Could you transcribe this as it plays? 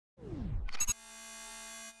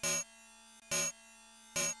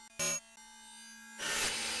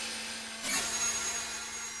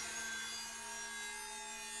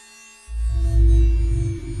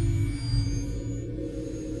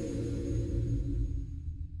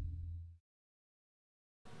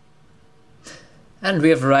And we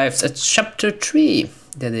have arrived at chapter 3,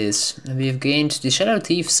 that is. And we have gained the Shadow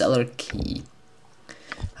Thief Cellar Key.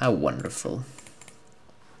 How wonderful.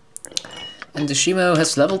 And Yoshimo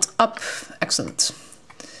has leveled up. Excellent.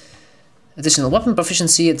 Additional weapon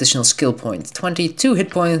proficiency, additional skill point, 22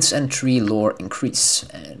 hit points and 3 lore increase.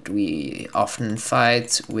 And we often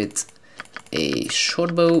fight with a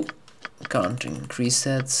short bow. Can't increase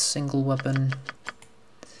that. Single weapon.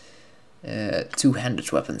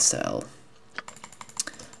 Two-handed weapon style.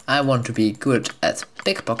 I want to be good at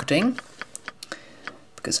pickpocketing,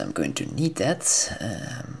 because I'm going to need that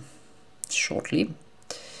shortly.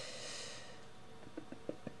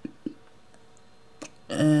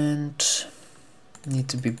 And need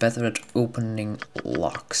to be better at opening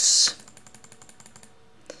locks.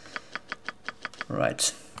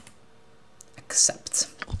 Right. Accept.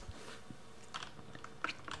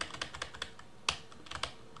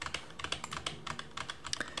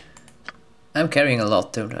 I'm carrying a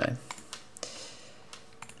lot, don't I?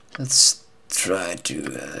 Let's try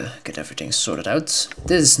to get everything sorted out.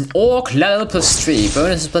 This is an orc level +3.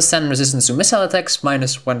 Bonuses +10 resistance to missile attacks,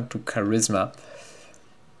 -1 to charisma.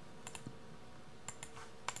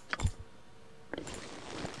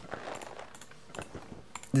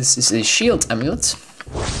 This is a shield amulet.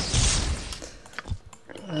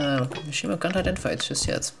 Yoshimo can't identify it just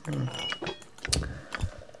yet.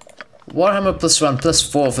 Warhammer +1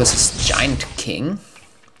 +4 versus Giant King.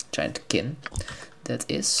 Giant Kin, that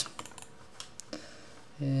is.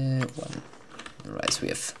 One. Right, so we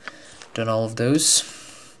have done all of those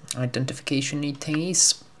identification-y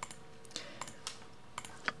thingies.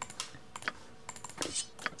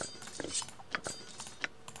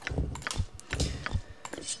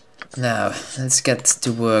 Now, let's get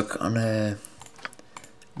to work on the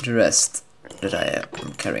rest that I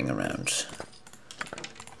am carrying around.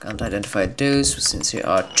 Can't identify those since they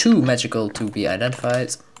are too magical to be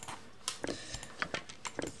identified.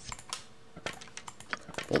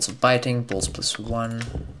 Bolts of biting, bolts +1.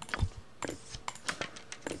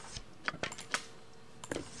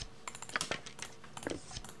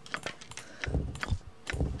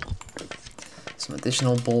 Some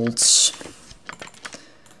additional bolts.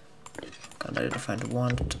 Can't identify the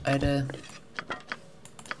one either.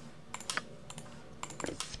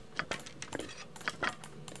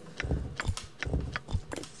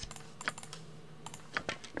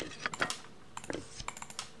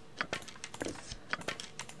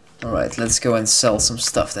 Alright, let's go and sell some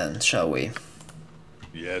stuff then, shall we?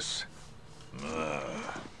 Yes.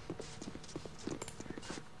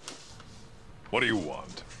 What do you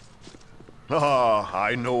want? Ah,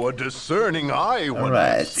 I know a discerning eye when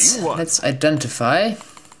I see one. Let's identify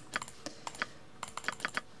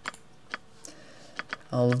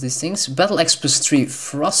all of these things. Battle Axe +3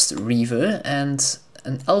 Frost Reaver and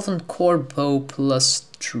an Elven Core Bow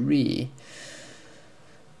 +3.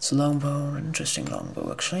 It's a longbow, interesting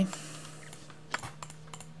longbow actually.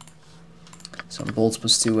 Some bolts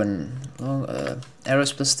 +2 and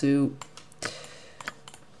arrows +2.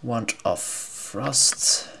 Wand of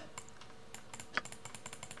Frost.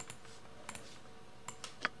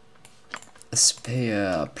 A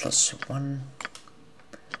spear +1.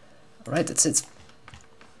 Alright, that's it.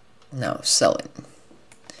 Now selling.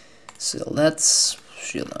 Sell that.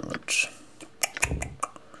 Shield amulet.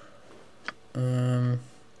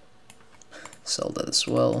 Sell that as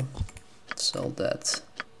well. Sell that.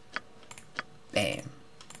 Bam.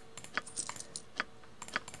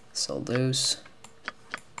 Sell those.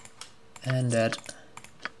 And that.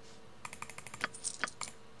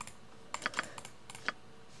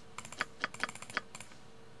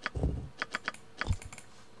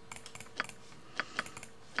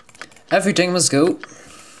 Everything must go.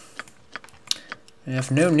 We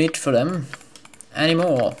have no need for them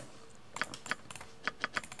anymore.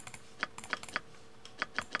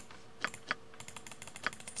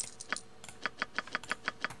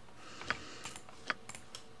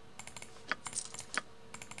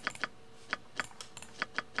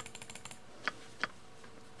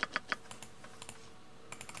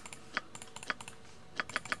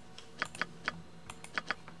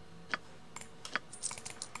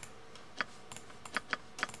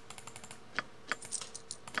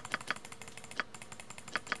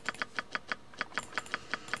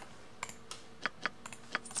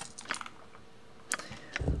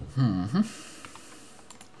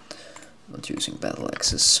 Not using battle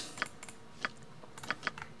axes.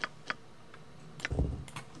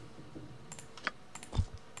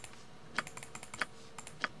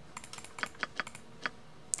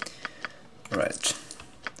 Right.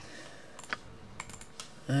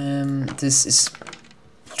 This is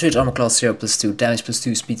Trade Armor Class 0 +2, damage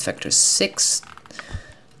 +2, speed factor 6.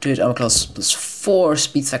 Upgrade armor class plus 4,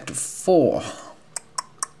 speed factor 4.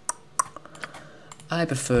 I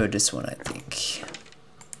prefer this one, I think.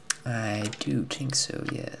 I do think so,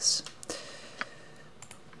 yes.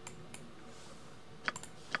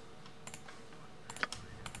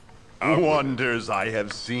 Wonders I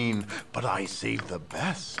have seen, but I save the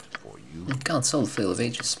best for you. You can't sell the Veil of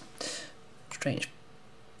Ages. Strange.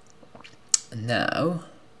 Now,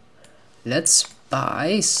 let's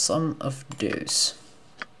buy some of those.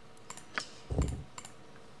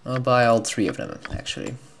 I'll buy all 3 of them,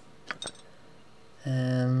 actually.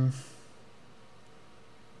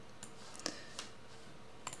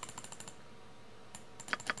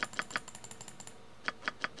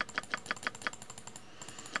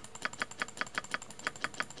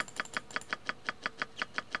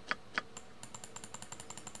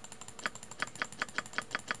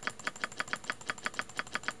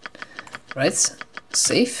 Right,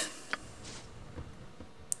 save.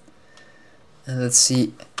 And let's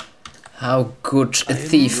see how good a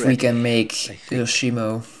thief we can make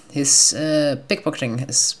Yoshimo. His pickpocketing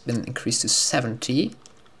has been increased to 70,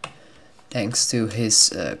 thanks to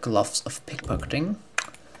his gloves of pickpocketing.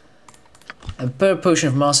 And per potion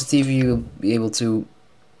of Master Thievery you will be able to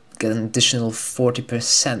get an additional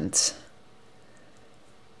 40%.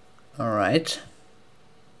 Alright.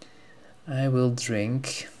 I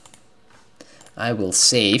will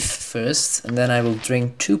save first, and then I will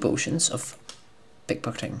drink 2 potions of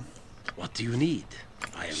pickpocketing. What do you need?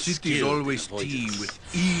 I am Cities always teem with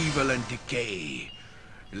evil and decay.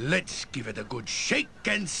 Let's give it a good shake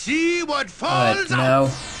and see what falls Alright,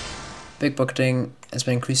 now pickpocketing has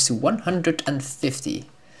been increased to 150.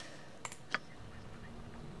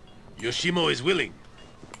 Yoshimo is willing.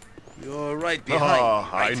 You're right behind.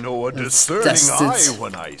 I know a discerning eye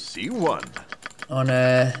when I see one. On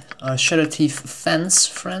a Shadow Thief fence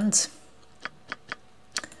friend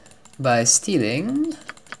by stealing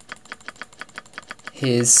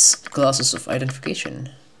his glasses of identification,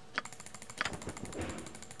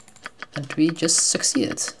 and we just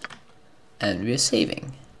succeeded, and we're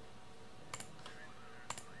saving.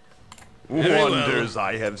 Wonders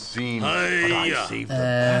I have seen, but I save the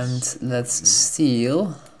best. And let's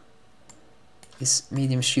steal his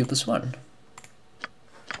medium shield plus 1.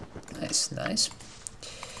 Nice, nice.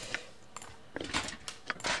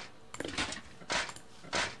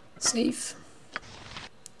 Save.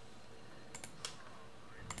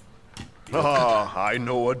 I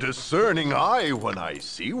know a discerning eye when I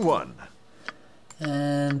see one.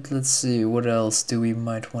 And let's see, what else do we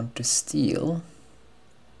might want to steal?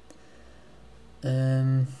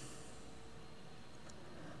 We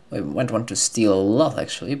might want to steal a lot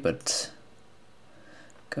actually, but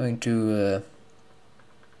going to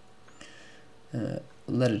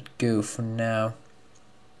let it go for now.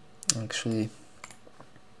 Actually,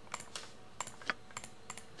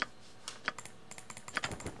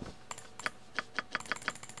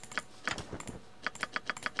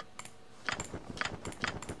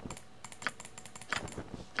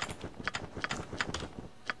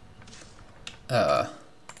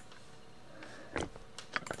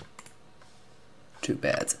 too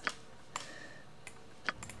bad.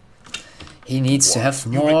 He needs to have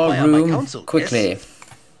more room quickly. Yes.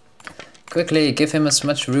 Quickly, give him as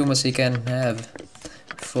much room as he can have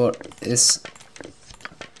before his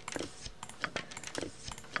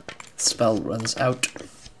spell runs out.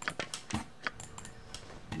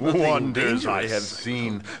 Wonders I have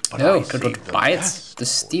seen, but no, I don't want to buy it, to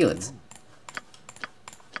steal it.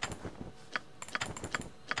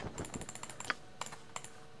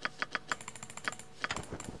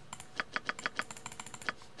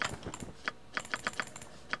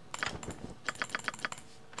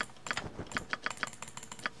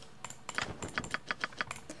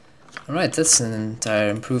 Alright, that's an entire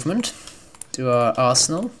improvement to our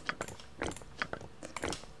arsenal.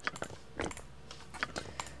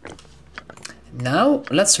 Now,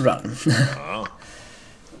 let's run.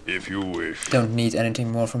 If you wish. Don't need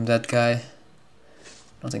anything more from that guy.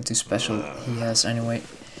 Nothing too special he has anyway.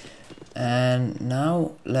 And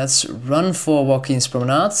now, let's run for Joaquin's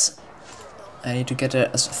Promenade. I need to get there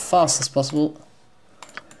as fast as possible.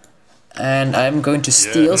 And I'm going to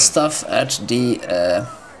steal stuff at the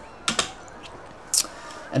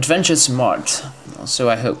Adventures Mart, so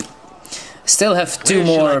I hope. Still have 2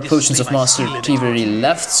 more potions of Master Thievery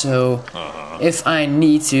left, so if I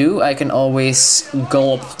need to, I can always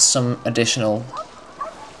gulp some additional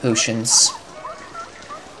potions.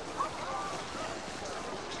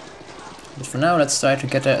 But for now, let's try to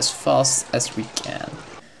get there as fast as we can.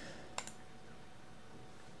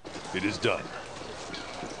 It is done.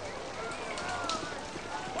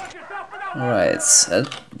 Alright,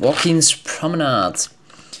 at Walking's Promenade.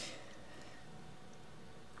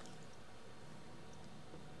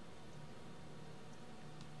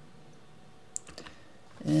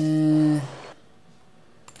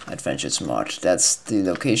 Adventure Smart, that's the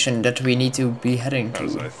location that we need to be heading to.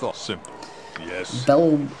 As I thought, simple. Yes.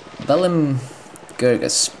 Bellum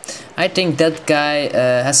Gurgus. I think that guy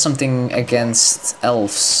has something against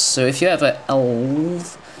elves, so if you have an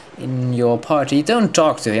elf in your party, don't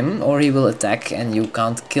talk to him or he will attack and you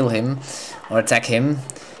can't kill him or attack him,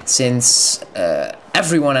 since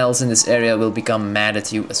everyone else in this area will become mad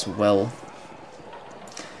at you as well.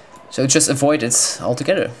 So just avoid it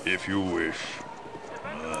altogether. If you wish.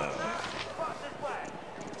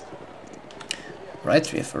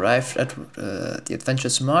 Right, we have arrived at the Adventure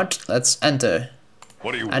Smart. Let's enter.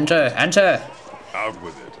 What do you Enter, want? enter! Out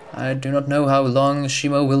with it. I do not know how long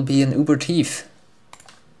Yoshimo will be an Uber thief.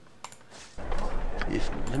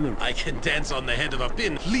 I can dance on the head of a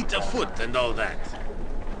pin, fleet of foot and all that.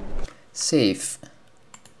 Save.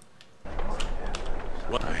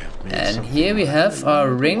 What I have made. And here we have our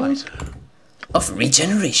ring of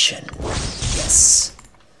regeneration. Yes.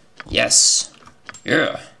 Yes.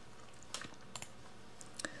 Yeah.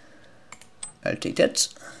 I'll take that.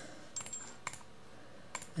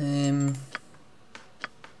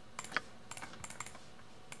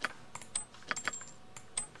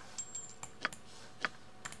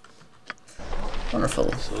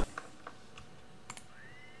 Wonderful.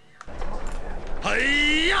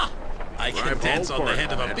 Hi-ya! I can dance on the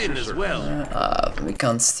head of a pin as well. We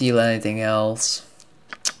can't steal anything else.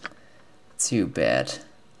 Too bad.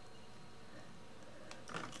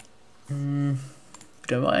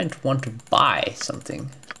 But I might want to buy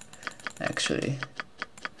something, actually.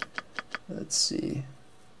 Let's see.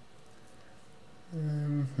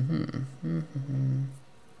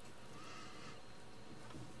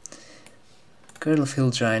 Girdle of Hill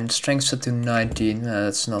Giant, strength set to 19.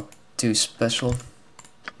 That's not too special.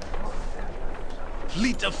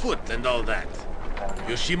 Fleet of foot and all that.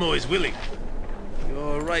 Yoshimo is willing.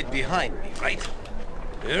 You're right behind me, right?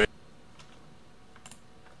 There.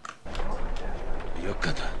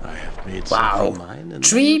 Yokata, I have made Wow, something mine and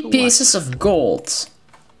 3 pieces of gold.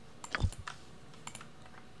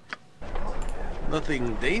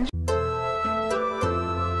 nothing dangerous.